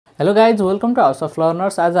Hello guys, welcome to house of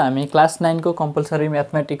learners. आज हामी class 9 को कम्पलसरी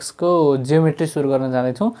म्याथमेटिक्सको जियोमेट्री सुरु गर्न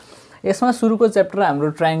जाँदैछौँ। यसमा सुरुको च्याप्टर हाम्रो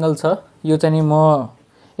ट्रायंगल छ। यो चाहिँ नि म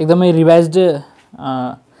एकदमै रिभाइज्ड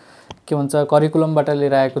के भन्छ करिकुलमबाट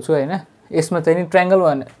लिएर आएको छु हैन। यसमा चाहिँ नि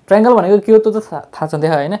ट्रायंगल भनेको के हो त थाहा छ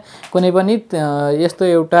देखा हैन। कुनै पनि यस्तो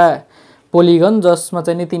एउटा पोलिगन जसमा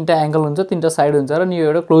चाहिँ नि तीनटा एंगल हुन्छ, तीनटा साइड हुन्छ र नि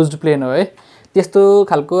यो एउटा क्लोज्ड प्लेन हो है। त्यस्तो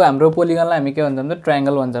खालको हाम्रो पोलिगनलाई हामी के भन्छौँ त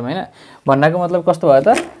ट्रायंगल भन्छौँ हैन। भन्नको मतलब कस्तो भयो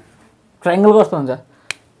त, ट्रायंगल कस्तो हुन्छ,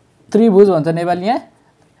 त्रिभुज भन्छ नेपालीमा।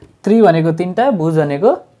 त्रि भनेको तीनटा, भुज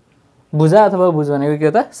भनेको भुजा अथवा भुज भनेको के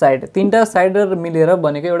हो त साइड। तीनटा साइड मिलेर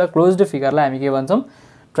बनेको एउटा क्लोज्ड फिगरलाई हामी के भन्छौँ,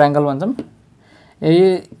 ट्रायंगल भन्छौँ।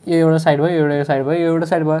 यो एउटा साइड भयो, यो एउटा साइड भयो, यो एउटा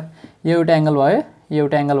साइड भयो, यो एउटा एंगल भयो, यो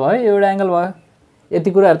एउटा एंगल भयो, यो एउटा एंगल भयो।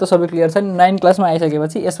 यति कुराहरु त सबै क्लियर छ नि। 9 क्लासमा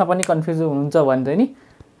आइसकेपछि यसमा पनि कन्फ्युज हुनुहुन्छ भने चाहिँ नि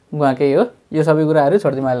उहाँकै हो। यो सबै कुराहरु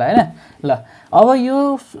छोड्दिनु होला हैन। ल अब यो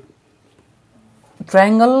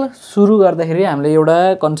ट्रायंगल सुरु गर्दाखेरि हामीले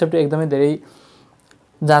एउटा कन्सेप्ट एकदमै धेरै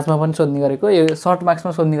जाँचमा पनि सोध्ने गरेको, यो सर्ट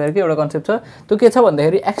मार्क्समा सोध्ने गरेको एउटा कन्सेप्ट छ। त्यो के छ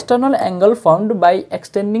भन्दाखेरि external angle found by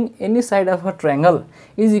extending any side of a triangle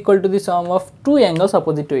is equal to the some of to angles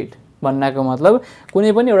opposite to it. भन्नको मतलब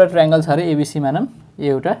कुनै पनि एउटा ट्रायंगल छ रे एबीसी मानौं।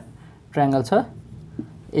 यो एउटा ट्रायंगल छ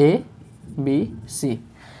ABC.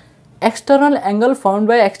 External angle found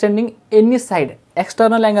by extending any side.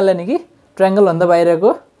 External angle यानी कि ट्रायंगल भन्दा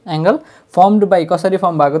बाहिरको एंगल फर्मड बाई कसरी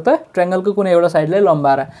फर्म भएको त ट्रायंगलको कुनै एउटा साइडलाई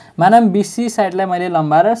लम्बाएर मानम बीसी साइडलाई मैले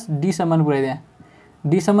लम्बाएर डी सम्म पुर्याइदिएँ।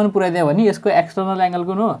 डी सम्म पुर्याइदिएँ भने यसको एक्सटर्नल एंगल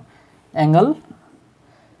कुन हो, एंगल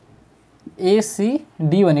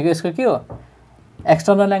एसीडी भनेको यसको के हो,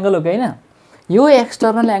 एक्सटर्नल एंगल हो कि हैन। यो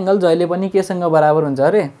एक्सटर्नल एंगल जहिले पनि केसँग बराबर हुन्छ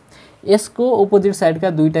अरे, यसको अपोजिट साइडका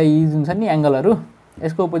दुईटा यी जुन छ नि एंगलहरु,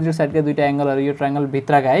 यसको अपोजिट साइडका दुईटा एंगलहरु यो ट्रायंगल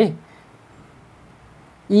भित्रका है,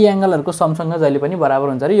 यी एंगलहरुको समसँग जहिले पनि बराबर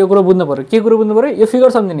हुन्छ अरे। यो कुरो बुझ्नु पर्यो। के कुरो बुझ्नु पर्यो, यो फिगर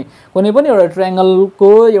सम्झिने। कुनै पनि एउटा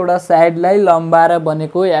ट्रायंगलको एउटा साइडलाई लम्बाएर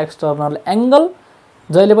बनेको एक्सटर्नल एंगल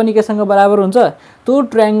जहिले पनि केसँग बराबर हुन्छ, त्यो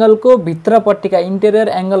ट्रायंगलको भित्रपट्टिका इन्टेरियर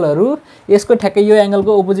एंगलहरु यसको ठ्याक्कै यो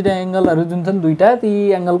एंगलको अपोजिट एंगलहरु जुन छन् दुईटा, ती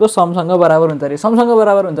एंगलको समसँग बराबर हुन्छ अरे। समसँग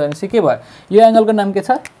बराबर हुन्छ भने के भयो, यो एंगलको नाम के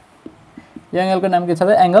छ, यो एंगलको नाम के छ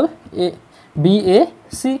त एंगल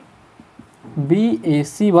बीएसी।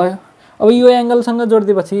 बीएसी भयो। अब यो एंगलसँग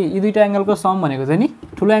जोड्दिएपछि यी दुईटा एंगलको सम भनेको चाहिँ नि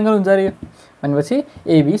ठुलो एंगल हुन्छ अरे। यो भनेपछि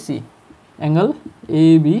एबीसी, एंगल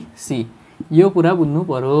एबीसी। यो कुरा बुझ्नु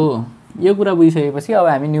पर्यो। यो कुरा बुझिसकेपछि अब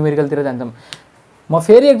हामी न्यूमेरिकलतिर जान्छौँ। म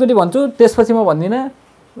फेरि एकचोटी भन्छु, त्यसपछि म भन्दिन,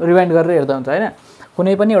 रिवाइन्ड गरेर हेर्दा हुन्छ हैन।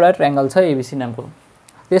 कुनै पनि एउटा ट्रायंगल छ एबीसी नामको,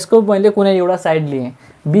 त्यसको मैले कुनै एउटा साइड लिए,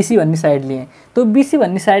 बीसी भन्ने साइड लिए। त्यो बीसी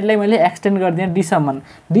भन्ने साइडलाई मैले एक्सटेन्ड गरिदिएँ डी सम्म।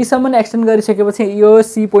 डी सम्म एक्सटेन्ड गरिसकेपछि यो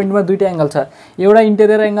सी पोइन्टमा दुईटा एंगल छ। एउटा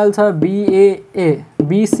इन्टेरियर एंगल छ बीएए,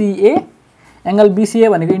 बीसीए। एंगल बीसीए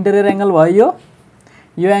भनेको इन्टेरियर एंगल भयो।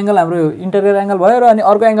 यो एंगल हाम्रो इन्टेरियर एंगल भयो र अनि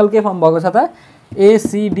अर्को एंगल के फर्म भएको छ त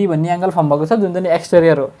एसीडी भन्ने एंगल फर्म भएको छ, जुन चाहिँ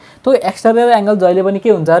एक्सटेरियर हो। त्यो एक्सटेरियर एंगल जहिले पनि के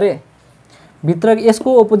हुन्छ अरे, भित्र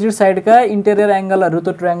यसको अपोजिट साइडका इन्टेरियर एंगलहरु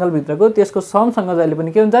त्यो ट्रायंगल भित्रको त्यसको समसँग जहिले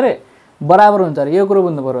पनि के हुन्छ अरे, बराबर हुन्छ अरे। यो कुरो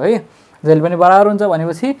बुझ्नु पर्यो है। जहिले पनि बराबर हुन्छ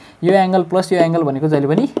भनेपछि यो एंगल प्लस यो एंगल भनेको जहिले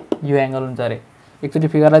पनि यो एंगल हुन्छ अरे। एकचोटी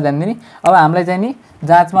फिगरलाई ध्यान दिने। अब हामीलाई चाहिँ नि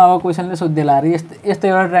जाँचमा अब क्वेशनले सोधिदेला अरे, यस्तो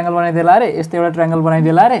एउटा ट्रायंगल बनाइदेला अरे, यस्तो एउटा ट्रायंगल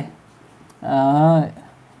बनाइदेला अरे,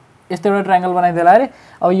 यस्तो एउटा ट्रायंगल बनाइदेला अरे।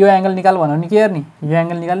 अब यो एंगल निकाल भन्नु नि के गर्ने, यो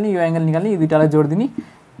एंगल निकाल्ने, यो एंगल निकाल्ने, यी दुईटालाई जोड्दिने,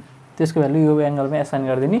 त्यसको भ्यालु यो एंगलमा एसाइन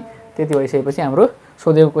गरिदिने। त्यति भइसकेपछि हाम्रो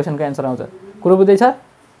सोधेको क्वेशनको एन्सर आउँछ। कुरो बुझ्दैछ?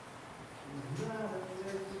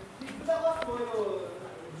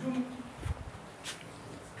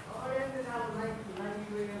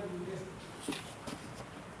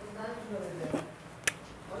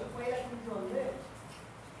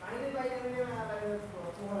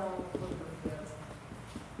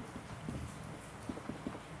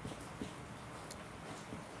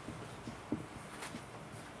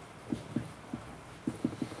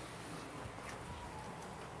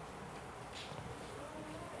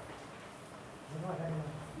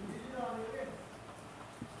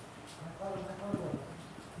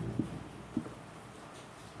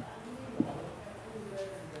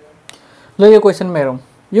 ल यो क्वेशनमा हेरौँ।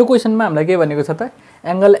 यो क्वेशनमा हामीलाई के भनेको छ त,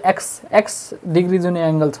 एंगल एक्स डिग्री जुन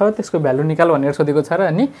एंगल छ त्यसको भ्यालु निकाल भनेर सोधेको छ र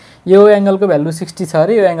अनि यो एंगलको भ्यालु 60 छ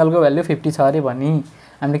अरे, यो एंगलको भ्यालु 50 छ अरे भनी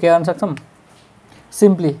हामीले के गर्न सक्छौँ,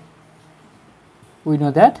 simply we know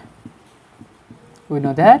that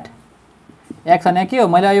x भने के हो,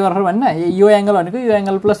 मैले अहिले भर्खर भन्नु यो एंगल भनेको यो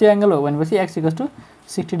एंगल प्लस यो एंगल हो भनेपछि x equals to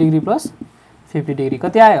 60 degree plus 50 degree.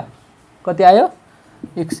 कति आयो,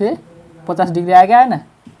 150 डिग्री आयो कि आएन?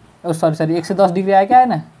 सरी 110 डिग्री आयो कि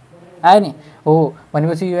आएन? आयो नि हो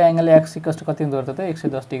भनेपछि यो एंगल एक्स इक्वल्स टु कति हुँदो रहेछ त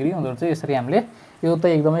 110 डिग्री हुँदो रहेछ यसरी हामीले यो त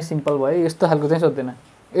एकदमै सिम्पल भयो यस्तो खालको चाहिँ सोध्दैन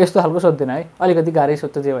यस्तो खालको सोध्दैन है अलिकति गाह्रै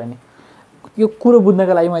सोध्छ जे भयो नि यो कुरो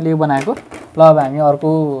बुझ्नको लागि मैले यो बनाएको ल अब हामी अर्को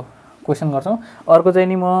क्वेशन गर्छौं अर्को चाहिँ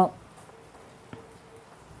नि म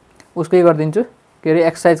उसकै गर्दिन्छु के रे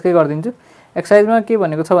एक्सरसाइजकै गर्दिन्छु एक्सरसाइजमा के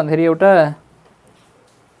भनेको छ भन्दाखेरि एउटा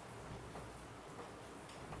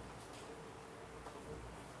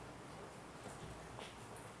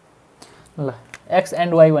ल x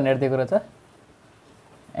and y भनेर दिएको रहेछ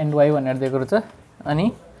and y भनेर दिएको रहेछ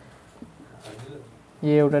अनि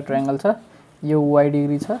यो एउटा ट्रायंगल छ यो y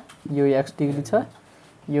डिग्री छ यो x डिग्री छ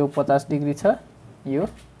यो 50 डिग्री छ यो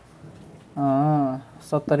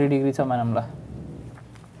 70 डिग्री छ मानौं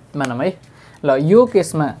है ल यो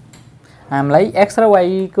केसमा हामीलाई x र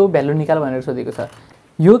y को भ्यालु निकाल भनेर सोधेको छ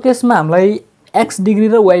यो केसमा हामीलाई x डिग्री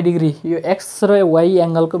र y डिग्री यो x र y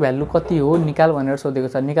एंगल को भ्यालु कति हो निकाल भनेर सोधेको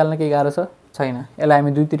छ निकाल्न के गाह्रो छ छैन यसलाई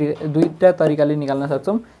हामी दुईटा तरिकाले निकाल्न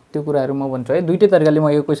सक्छौं त्यो कुराहरु म भन्छु है दुईटै तरिकाले म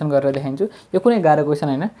यो क्वेशन गरेर देखाइन्छु यो कुनै गाह्रो क्वेशन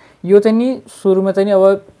हैन यो चाहिँ नि सुरुमा चाहिँ नि अब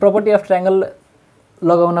प्रोपर्टी अफ ट्रायंगल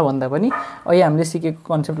लगाउन भन्दा पनि अहिले हामीले सिकेको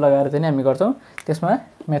कन्सेप्ट लगाएर चाहिँ नि हामी गर्छौं त्यसमा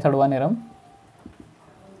मेथड 1 हेरौं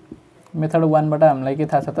मेथड 1 बाट हामीलाई के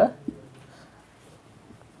थाहा छ त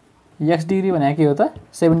x डिग्री भने के हो त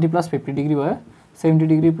 70 + 50 डिग्री भयो 70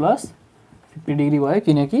 डिग्री + 50 डिग्री भयो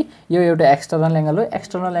किनकि यो एउटा एक्सटर्नल एंगल हो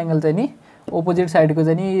एक्सटर्नल एंगल चाहिँ नि अपोजिट साइड को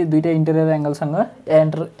चाहिँ नि दुईटा इंटेरियर एंगल सँग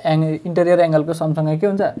इंटेरियर एंगल को सम सँग के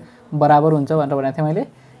हुन्छ बराबर हुन्छ भनेर भनेको थिए मैले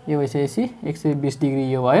यो भइसकेपछि 120 डिग्री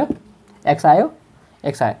यो भयो x आयो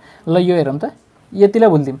ल यो हेरौं त यतिलाई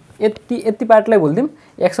भुल्दिम यति पार्टलाई भुल्दिम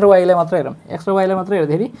x र y लाई मात्र हेरौं x र y लाई मात्र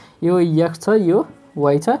हेर्दाखेरि यो x छ यो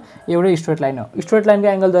y छ एउटै स्ट्रेट लाइन हो स्ट्रेट लाइनको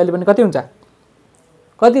एंगल जहिले पनि कति हुन्छ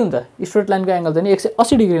स्ट्रेट लाइनको एंगल चाहिँ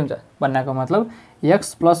 180 डिग्री हुन्छ भन्नाको मतलब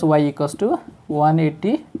x + y =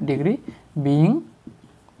 180 डिग्री बीइङ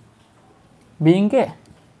के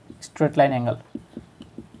स्ट्रेट लाइन एंगल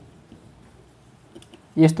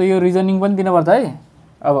यस्तो यो रिजनिङ पनि दिनु पर्छ है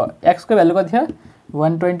अब x को भ्यालु कति छ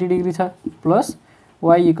 120 डिग्री छ प्लस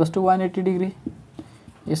y = 180 डिग्री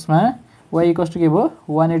यसमा y = के भयो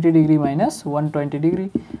 180 डिग्री माइनस 120 डिग्री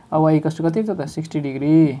अब y = कति छ त 60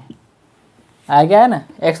 डिग्री आयो कि आएन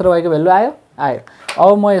x र y को भ्यालु आयो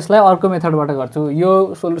अब म यसलाई अर्को मेथडबाट गर्छु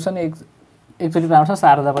यो सोलुसन एकचोटी राम्रोसँग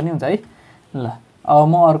सार्दा पनि हुन्छ है ल अब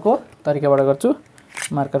म अर्को तरिकाबाट गर्छु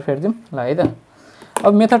मार्कर फेर्दिम ल है त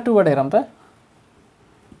अब मेथड 2 बाट हेरौं त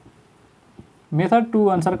मेथड 2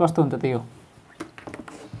 अनुसार कस्तो हुन्छ त यो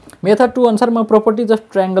मेथड 2 अनुसार म प्रोपर्टिज अफ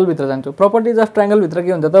ट्रायंगल भित्र जान्छु प्रोपर्टिज अफ ट्रायंगल भित्र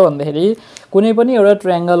के हुन्छ त भन्दाखेरि कुनै पनि एउटा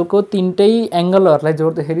ट्रायंगल को तीनटै एंगलहरुलाई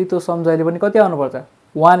जोड्दाखेरि त्यो सम जहिले पनि कति आउनु पर्छ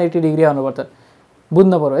 180 डिग्री आउनु पर्छ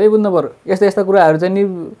बुझ्नु पर्यो यस्ता यस्ता कुराहरु चाहिँ नि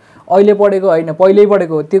अहिले पढेको हैन पहिल्यै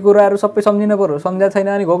पढेको त्यो कुराहरु सबै सम्झिनु पर्यो सम्झ्या छैन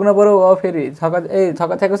अनि घोक्न पर्यो अब फेरि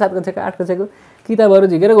छका छेको सातको छेको आठको छेको किताबहरु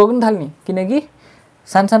झिकेर घोक्न थाल्ने किनकि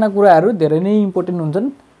सानसाना कुराहरु धेरै नै इम्पोर्टेन्ट हुन्छन्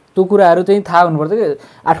त्यो कुराहरु चाहिँ थाहा हुनु पर्छ के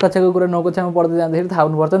आठको छेको कुरा नौको छेमा पढ्दै जाँदाखेरि थाहा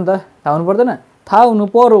हुनु पर्छ नि त थाहा हुनु पर्दैन थाहा हुनु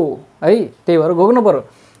पर्यो है त्यही भएर घोक्न पर्यो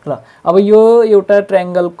ल अब यो एउटा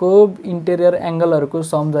ट्रायंगल को इंटेरियर एंगलहरुको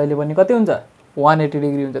सम जहिले पनि कति हुन्छ 180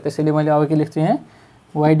 डिग्री हुन्छ त्यसैले मैले अब के लेख्छु यहाँ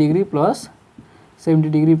y degree plus 70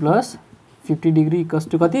 degree plus 50 degree equals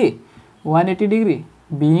to कति 180 degree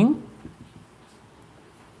being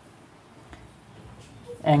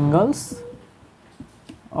angles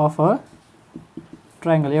of a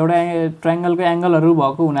triangle एउटा ट्रायंगल को एंगलहरु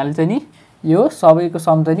भएको हुनाले चाहिँ नि यो सबैको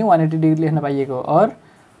सम चाहिँ नि 180 डिग्री लेख्न पाइएको और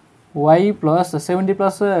y प्लस 70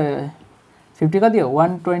 प्लस 50 कति हो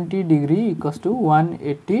 120 डिग्री इक्वल्स टु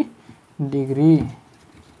 180 डिग्री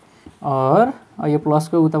और यो प्लस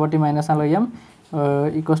को उतापट्टि माइनस मा लग्यम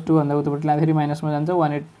इक्वल्स टु भन्दा उतापट्टि लाँदाखेरि माइनस मा जान्छ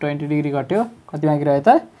 120 डिग्री घट्यो कति बाँकी रह्यो त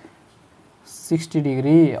 60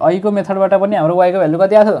 डिग्री आई को मेथडबाट पनि हाम्रो y को भ्यालु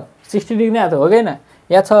कति आथ्यो 60 डिग्री आथ्यो हो हैन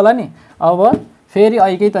याद छ होला नि अब फेरि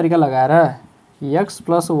आई कै तरिका लगाएर x +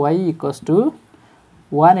 y =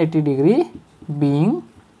 180 degree being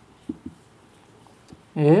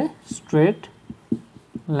a straight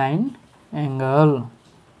line angle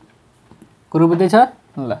कुरो बुझ्दै छ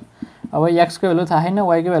ल अब x को भ्यालु थाहा हैन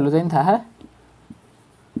y को भ्यालु चाहिँ थाहा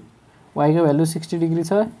y को भ्यालु 60 डिग्री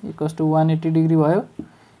छ इक्वल्स टु 180 डिग्री भयो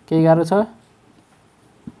के गाह्रो छ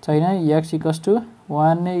छैन x =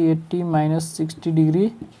 180 - 60 डिग्री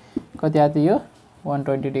कति आथ्यो यो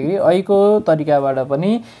 120 डिग्री y को तरिकाबाट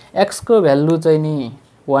पनि x को भ्यालु चाहिँ नि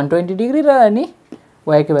 120 डिग्री र अनि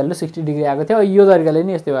y को भ्यालु 60 डिग्री आएको थियो यो तरिकाले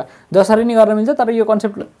नि यस्तै भयो जसरी नि गर्न मिल्छ तर यो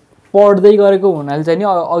कन्सेप्ट पढ्दै गरेको हुनाले चाहिँ नि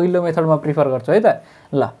अघिल्लो मेथडमा प्रिफर गर्छु है त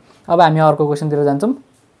ल अब हामी अर्को क्वेशन तिर जान्छौं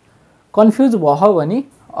कन्फ्युज भयो भने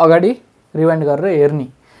अगाडि रिवाइन्ड गरेर हेर्नी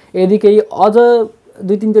यदि केही अझ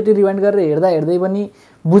दुई तीनचोटि रिवाइन्ड गरेर हेर्दै पनि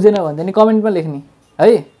बुझेन भने चाहिँ नि कमेन्टमा लेख्ने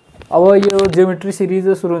है। अब यो जियोमेट्री सिरिज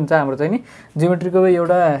सुरु हुन्छ हाम्रो चाहिँ नि, जियोमेट्रीको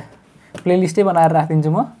एउटा प्लेलिस्टै बनाएर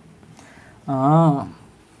राखिदिन्छु म।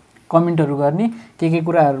 कमेन्टहरू गर्ने के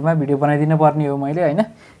कुराहरूमा भिडियो बनाइदिनु पर्ने हो मैले होइन,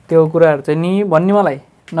 त्यो कुराहरू चाहिँ नि भन्ने मलाई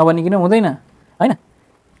नभनिकन हुँदैन होइन।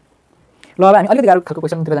 ल अब हामी अलिकति गाह्रो खालको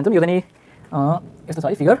क्वेसनतिर जान्छौँ। यो चाहिँ नि यस्तो छ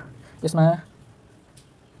है फिगर, यसमा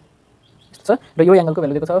यस्तो छ र यो एङ्गलको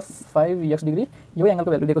भ्यालु दिएको छ 5x डिग्री, यो एङ्गलको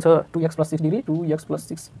भ्यालु दिएको छ 2x + 6 डिग्री, 2x +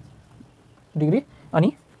 6 डिग्री,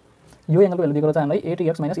 अनि यो एङ्गलको भ्यालु दिएको छ हामीलाई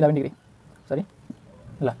 8x - 11 डिग्री। सरी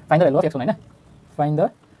ल find the value of x होइन, find the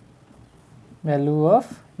value of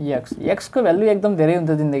x को भ्यालु एकदम धेरै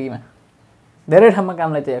हुन्छ जिन्दगीमा, धेरै ठाउँमा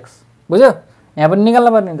काम लाग्छ x, बुझ्यो? यहाँ पनि निकाल्न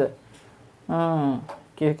पर्ने हुन्छ।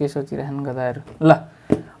 के सोचिरहनु गदाहरू। ल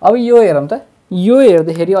अब यो हेरौँ त, यो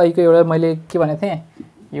हेर्दाखेरि अहिलेको एउटा मैले के भनेको थिएँ,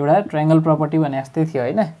 एउटा ट्रायङ्गल प्रपर्टी भने जस्तै थियो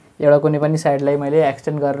होइन। एउटा कुनै पनि साइडलाई मैले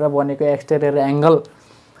एक्सटेन्ड गरेर बनेको एक्सटेरियर एङ्गल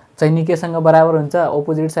चाहिँ नि केसँग बराबर हुन्छ,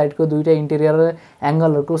 अपोजिट साइडको दुईवटा इन्टेरियर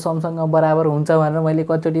एङ्गलहरूको समसँग बराबर हुन्छ भनेर मैले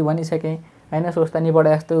कतिचोटि भनिसकेँ होइन। सोच्दा नि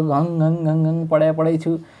पढाए जस्तो घङ घङ घङ घङ पढाइ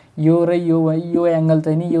छु। यो र यो एङ्गल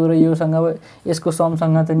चाहिँ नि यो र योसँग यसको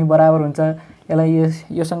समसँग चाहिँ नि बराबर हुन्छ, यसलाई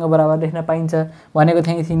योसँग बराबर लेख्न पाइन्छ भनेको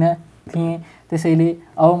थिएँ। त्यसैले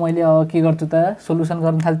अब मैले अब के गर्छु त, सोल्युसन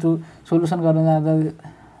गर्न थाल्छु। सोल्युसन गर्न जाँदा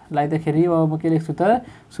लाग्दाखेरि अब म के लेख्छु त,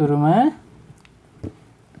 सुरुमा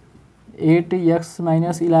 8x -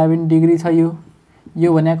 11 डिग्री छ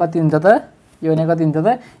यो भने कति हुन्छ त, यो भने कति हुन्छ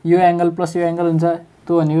त, यो एङ्गल प्लस यो एङ्गल हुन्छ,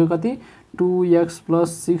 त्यो भनेको कति 2x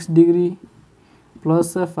 + 6 degree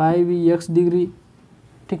plus 5x degree,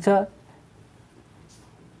 ठिक छ।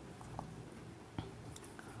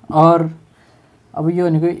 और अब यो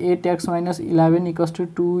भनेको 8x - 11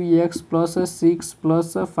 = 2x + 6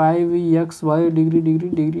 + 5x भयो, degree degree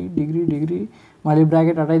degree degree degree. मैले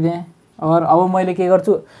ब्राकेट हटाइदिएँ। और अब मैले के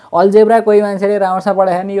गर्छु, अल्जेब्रा कोही मान्छेले राम्रोसँग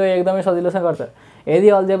पढायो भने यो एकदमै सजिलोसँग गर्छ। यदि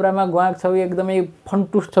अल्जेब्रामा ग्वाक छौ, एकदमै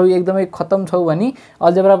फन्टुस छौ, एकदमै खतम छौ भने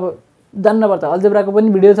अल्जेब्रा जान्नुपर्छ। अल्जेब्राको पनि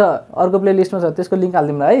भिडियो छ, अर्को प्लेलिस्टमा छ, त्यसको लिङ्क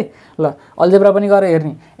हालिदिउँला है। ल अल्जेब्रा पनि गरेर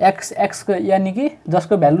हेर्ने। एक्स यानि कि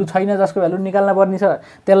जसको भ्यालु छैन, जसको भ्यालु निकाल्न पर्ने छ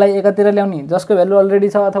त्यसलाई एकातिर ल्याउने, जसको भ्यालु अलरेडी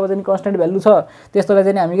छ अथवा चाहिँ कन्स्टेन्ट भ्यालु छ त्यस्तोलाई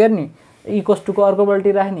चाहिँ हामी गर्ने इक्वल्स टुको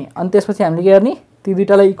अर्कोपल्टि राख्ने। अनि त्यसपछि हामीले के गर्ने, ती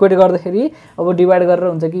दुईटालाई इक्वेट गर्दाखेरि अब डिभाइड गरेर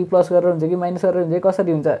हुन्छ कि प्लस गरेर हुन्छ कि माइनस गरेर हुन्छ कि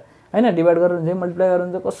कसरी हुन्छ होइन, डिभाइड गरेर हुन्छ कि मल्टिप्लाई गरेर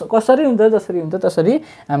हुन्छ, कसरी हुन्छ, जसरी हुन्छ तसरी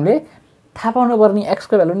हामीले थाहा पाउनु पर्ने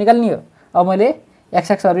एक्सको भ्यालु निकाल्ने हो। अब मैले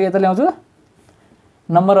एक्सहरू यता ल्याउँछु,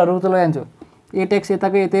 नम्बरहरू उता ल्याउँछु, 8x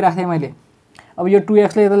यताको यतै राखेँ मैले। अब यो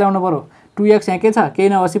 2xलाई यता ल्याउनु पऱ्यो, 2x यहाँ के छ, केही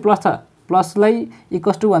नभएपछि प्लस छ, प्लसलाई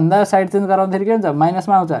इक्वल्स टु भन्दा साइड चेन्ज गराउँदाखेरि के हुन्छ,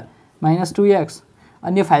 माइनसमा आउँछ, -2x।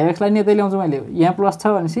 अनि यो 5xलाई नि यतै ल्याउँछु मैले, यहाँ प्लस छ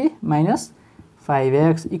भनेपछि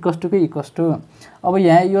 -5x इक्वल्स टुकै इक्वल्स टु। अब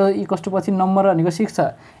यहाँ यो इक्वल्स टु पछि नम्बर भनेको 6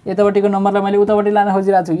 छ, यतापट्टिको नम्बरलाई मैले उतापट्टि लान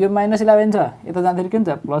खोजिरहेको छु, यो -11 छ, यता जाँदाखेरि के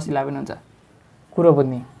हुन्छ, +11 हुन्छ, कुरो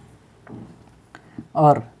बुझ्ने।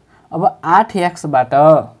 और अब 8xबाट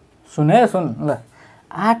सुन ल,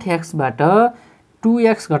 8xबाट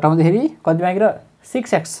 2x घटाउँदाखेरि कति मागिर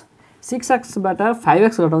 6x, 6xबाट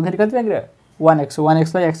 5x घटाउँदाखेरि कति मागिर 1x,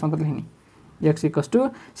 1xलाई x मात्र लेख्ने, x =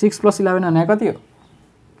 6 + 11 भने कति हो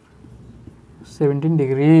 17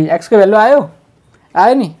 डिग्री। एक्सको भ्यालु आयो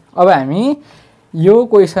नि। अब हामी यो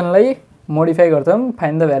क्वेसनलाई मोडिफाई गर्छौँ,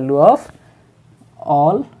 find the value of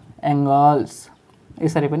all angles,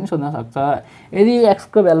 यसरी पनि सोध्न सक्छ। यदि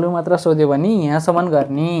एक्सको भ्यालु मात्र सोध्यो भने यहाँसम्म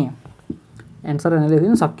गर्ने एन्सर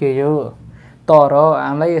लेखिदिनु सक्यो यो। तर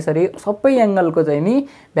हामीलाई यसरी सबै एङ्गलको चाहिँ नि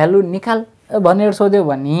भ्यालु निकाल भनेर सोध्यो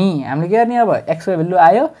भने हामीले के गर्ने, अब एक्सको भ्यालु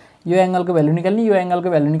आयो, यो एङ्गलको भ्यालु निकाल्ने, यो एङ्गलको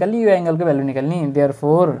भ्यालु निकाल्ने, यो एङ्गलको भ्यालु निकाल्ने।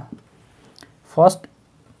 देयरफोर फर्स्ट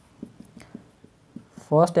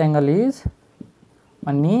एङ्गल इज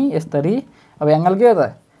अनि यसरी। अब एङ्गल के हो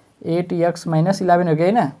त, 8x - 11 हो कि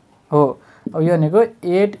होइन, हो। अब यो भनेको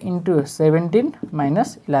 8 × 17 -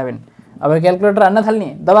 11। अब क्यालकुलेटर हान्न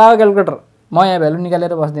थाल्ने, दबाओ क्यालकुलेटर, म यहाँ भ्यालु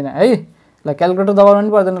निकालेर बस्दिनँ है। ल क्यालकुलेटर दबाउनु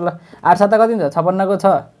पनि पर्दैन। ल 8 7 कति हुन्छ, 56 को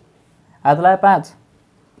 6, हात लगायो 5,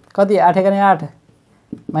 कति 8 × 8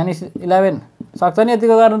 -11, सक्छ नि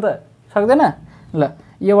यतिको गर्नु त, सक्दैन। ल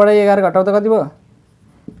योबाट 11 घटाउ त कति भयो,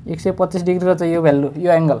 125 डिग्री रहेछ यो भ्यालु,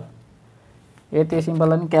 यो एङ्गल। यति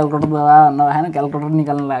सिम्पल अनि क्यालकुलेटर नभएन, क्यालकुलेटर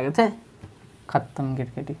निकाल्नु लागेको छ, खत्तम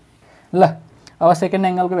केटी। ल अब सेकेन्ड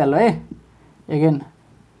एङ्गलको भ्यालु है, एगेन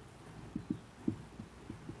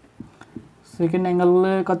सेकेन्ड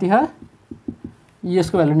एङ्गल कति छ,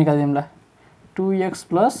 यसको भ्यालु निकालिदिउँ ल, 2x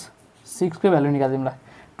 + 6 को भ्यालु निकालिदिउँ ल।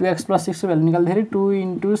 2x + 6 को भ्यालु निकाल्दाखेरि 2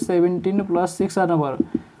 × 17 + 6 गर्नु पऱ्यो,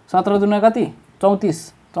 17 दुना कति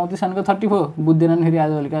 34, 34 भनेको 34, बुझ्दैनन् फेरि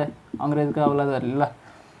आजभोलिका अङ्ग्रेजका औलादहरूले। ल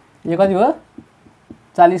यो कति भयो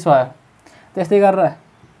 40 भयो। त्यस्तै गरेर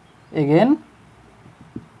एगेन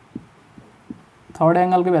थर्ड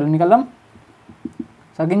एंगल को भ्यालु निकालौं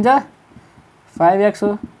सकिन्छ 5x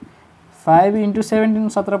हो 5 * 17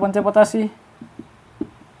 17 × 5 = 85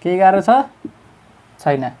 के गाह्रो छ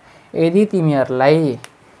छैन। यदि तिमीहरुलाई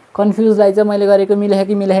कन्फ्युज लाग्छ मैले गरेको मिलेछ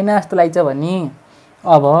कि मिलेन जस्तो लाग्छ भने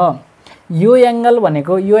अब यो एंगल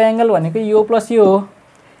भनेको यो प्लस यो हो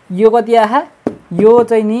यो कति आहा यो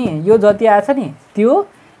चाहिँ नि यो जति आछ नि त्यो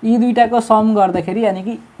यी दुईटाको सम गर्दाखेरि यानी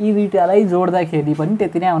कि यी दुईटालाई जोड्दाखेरि पनि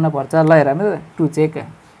त्यति नै आउन पर्छ। ल हेर न टु चेक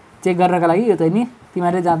गर्नका लागि यो चाहिँ नि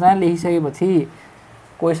तिमीहरुले जहाँ जहाँ लेखिसकेपछि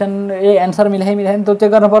क्वेशन आन्सर मिलेन त्यो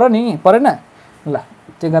चेक गर्न पर्यो नि परेन। ल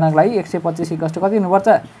चेक गर्नको लागि 125 = कति हुनुपर्छ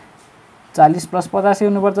 40 + 85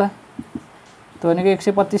 हुनुपर्छ त्यो भनेको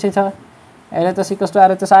 125 छ। LHS =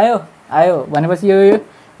 RHS आयो भनेपछि यो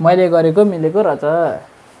मैले गरेको मिलेको रहेछ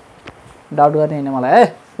डाउट गर्ने हैन मलाई है।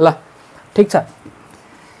 ल ठीक छ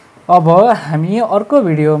अब हामी अर्को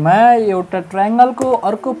भिडियोमा एउटा ट्रायंगलको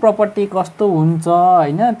अर्को प्रपर्टी कस्तो हुन्छ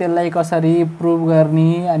हैन त्यसलाई कसरी प्रुभ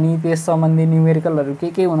गर्ने अनि त्यस सम्बन्धी न्यूमेरिकलहरु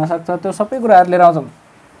के हुन सक्छ त्यो सबै कुराहरु लिएर आउँछौं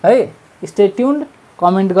है। स्टे ट्युन्ड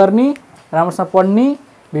कमेन्ट गर्ने राम्रोसँग पढ्ने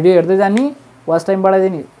भिडियो हेर्दै जानी वाच टाइम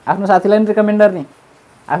बढाइदिने आफ्नो साथीलाई पनि रिकमेन्ड गर्ने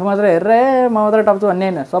आफू मात्र हेरेर म मात्र टप्छु भन्ने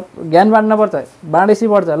हैन सब ज्ञान बाँड्न पर्छ बाँडेसी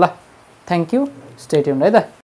पर्छ। ल थ्यांक यू स्टे ट्युन्ड है त।